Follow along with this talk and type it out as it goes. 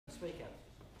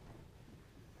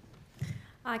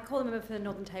I call the member for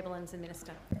Northern Tablelands and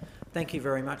Minister. Thank you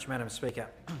very much, Madam Speaker.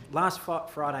 Last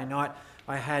Friday night,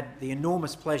 I had the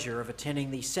enormous pleasure of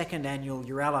attending the second annual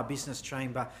Uralla Business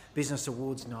Chamber Business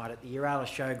Awards Night at the Uralla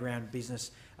Showground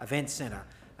Business Event Centre.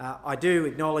 I do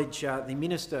acknowledge the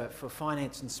Minister for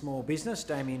Finance and Small Business,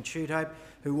 Damien Tudhope,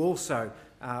 who also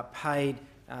paid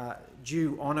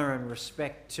due honour and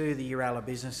respect to the Uralla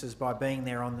businesses by being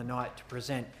there on the night to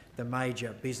present the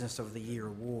Major Business of the Year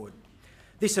award.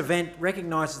 This event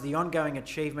recognises the ongoing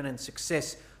achievement and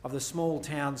success of the small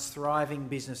town's thriving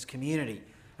business community.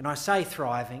 And I say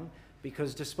thriving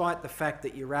because despite the fact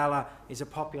that Uralla is a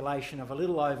population of a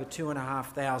little over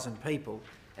 2,500 people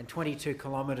and 22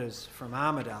 kilometres from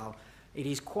Armidale, it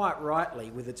is quite rightly,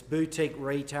 with its boutique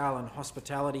retail and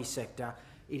hospitality sector,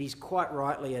 it is quite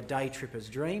rightly a day tripper's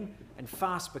dream and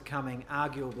fast becoming,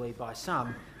 arguably by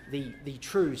some, the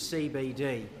true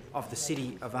CBD of the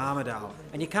city of Armidale.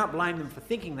 And you can't blame them for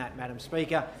thinking that, Madam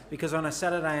Speaker, because on a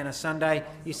Saturday and a Sunday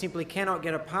you simply cannot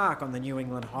get a park on the New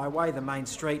England Highway, the main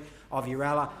street of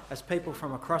Uralla, as people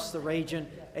from across the region,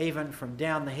 even from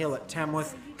down the hill at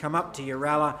Tamworth, come up to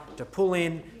Uralla to pull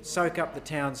in, soak up the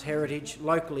town's heritage,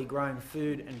 locally grown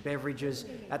food and beverages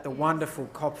at the wonderful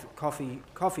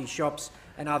coffee shops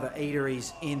and other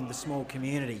eateries in the small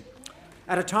community.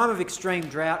 At a time of extreme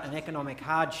drought and economic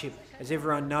hardship, as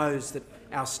everyone knows that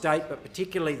our state, but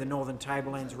particularly the Northern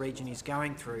Tablelands region, is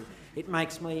going through, it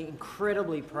makes me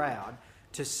incredibly proud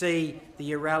to see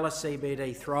the Uralla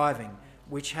CBD thriving,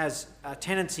 which has a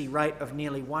tenancy rate of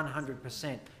nearly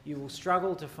 100%. You will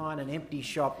struggle to find an empty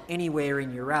shop anywhere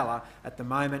in Uralla at the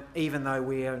moment, even though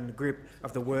we are in the grip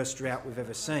of the worst drought we've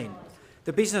ever seen.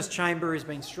 The Business Chamber has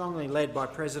been strongly led by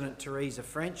President Teresa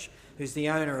French, who's the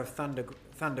owner of Thunder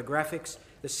Graphics,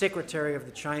 the Secretary of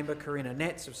the Chamber, Corinna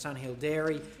Netz of Sunhill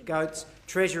Dairy Goats,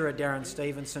 Treasurer Darren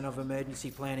Stevenson of Emergency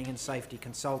Planning and Safety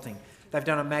Consulting. They've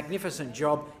done a magnificent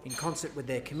job in concert with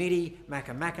their committee,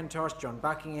 Macca McIntosh, John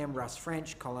Buckingham, Russ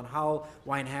French, Colin Hull,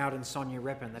 Wayne Howard and Sonia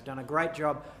Reppin. They've done a great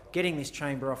job getting this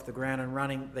chamber off the ground and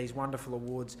running these wonderful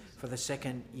awards for the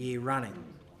second year running.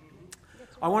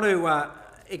 I want to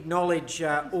acknowledge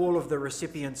all of the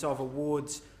recipients of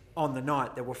awards on the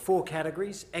night. There were 4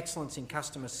 categories: excellence in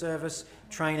customer service,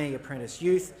 trainee apprentice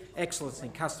youth, excellence in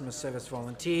customer service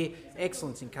volunteer,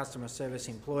 excellence in customer service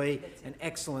employee, and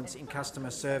excellence in customer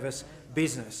service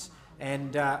business.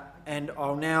 And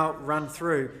I'll now run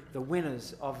through the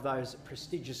winners of those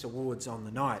prestigious awards on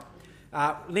the night.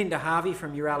 Linda Harvey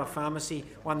from Uralla Pharmacy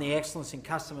won the Excellence in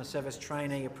Customer Service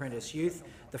Trainee Apprentice Youth.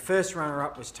 The first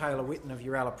runner-up was Taylor Whitten of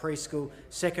Uralla Preschool.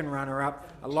 Second runner-up,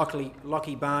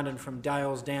 Lockie Barnden from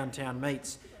Dale's Downtown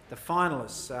Meats. The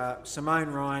finalists, Simone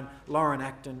Ryan, Lauren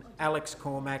Acton, Alex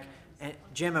Cormack,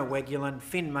 Gemma Wegulin,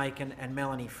 Finn Macon and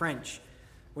Melanie French.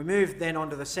 We moved then on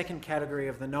to the second category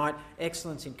of the night,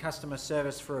 Excellence in Customer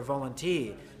Service for a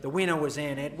Volunteer. The winner was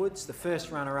Anne Edwards, the first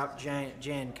runner-up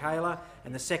Jan Kaler,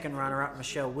 and the second runner-up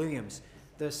Michelle Williams.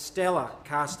 The stellar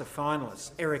cast of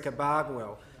finalists, Erica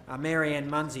Bargwell, Marianne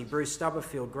Munsey, Bruce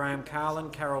Stubberfield, Graham Carlin,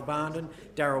 Carol Barnden,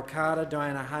 Daryl Carter,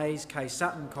 Diana Hayes, Kay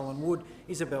Sutton, Colin Wood,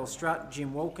 Isabel Strutt,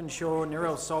 Jim Walkinshaw,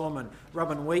 Narelle Solomon,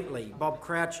 Robin Wheatley, Bob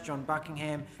Crouch, John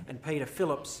Buckingham and Peter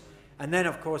Phillips. And then,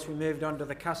 of course, we moved on to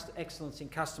the Excellence in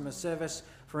Customer Service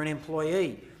for an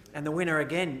Employee. And the winner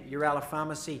again, Uralla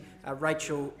Pharmacy,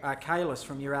 Rachel Kalis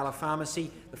from Uralla Pharmacy.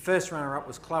 The first runner-up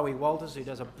was Chloe Walters, who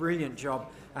does a brilliant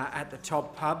job at the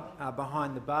Top Pub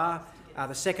behind the bar.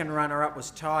 The second runner-up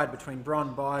was tied between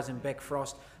Bron Byers and Beck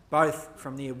Frost, both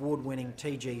from the award-winning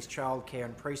TG's Childcare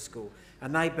and Preschool.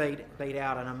 And they beat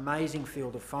out an amazing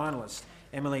field of finalists: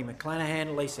 Emily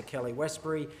McClanahan, Lisa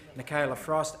Kelly-Westbury, Nicola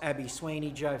Frost, Abby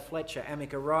Sweeney, Joe Fletcher,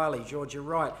 Amika Riley, Georgia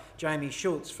Wright, Jamie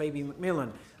Schultz, Phoebe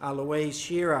McMillan, Louise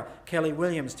Shearer, Kelly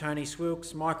Williams, Tony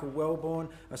Swilks, Michael Wellborn,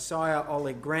 Asaya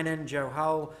Oleg Grennan, Joe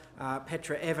Hull,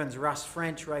 Petra Evans, Russ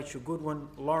French, Rachel Goodwin,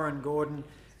 Lauren Gordon,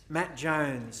 Matt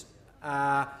Jones,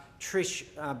 Trish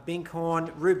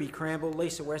Binkhorn, Ruby Cramble,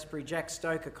 Lisa Westbury, Jack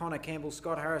Stoker, Connor Campbell,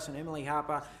 Scott Harrison, Emily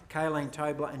Harper, Kayleen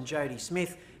Tobler and Jodie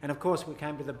Smith. And of course we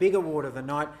came to the big award of the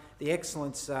night, the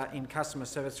Excellence in Customer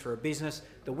Service for a Business.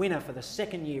 The winner for the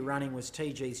second year running was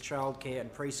TG's Childcare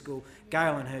and Preschool.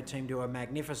 Gail and her team do a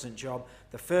magnificent job.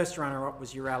 The first runner-up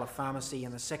was Uralla Pharmacy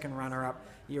and the second runner-up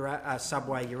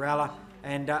Subway Uralla,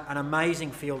 and an amazing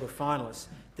field of finalists.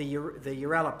 The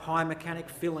Uralla Pie Mechanic,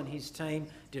 Phil and his team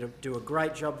do a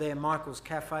great job there. Michael's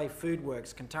Cafe,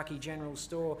 Foodworks, Kentucky General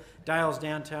Store, Dale's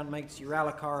Downtown Meats,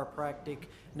 Uralla Chiropractic,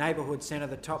 Neighbourhood Centre,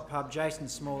 the Top Pub,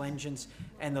 Jason's Small Engines,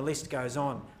 and the list goes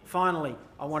on. Finally,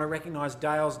 I want to recognise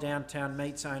Dale's Downtown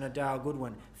Meats owner, Dale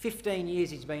Goodwin. 15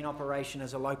 years he's been in operation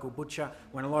as a local butcher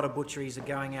when a lot of butcheries are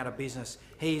going out of business.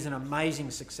 He is an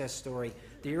amazing success story.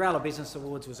 The Uralla Business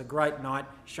Awards was a great night,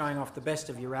 showing off the best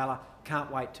of Uralla.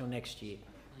 Can't wait till next year.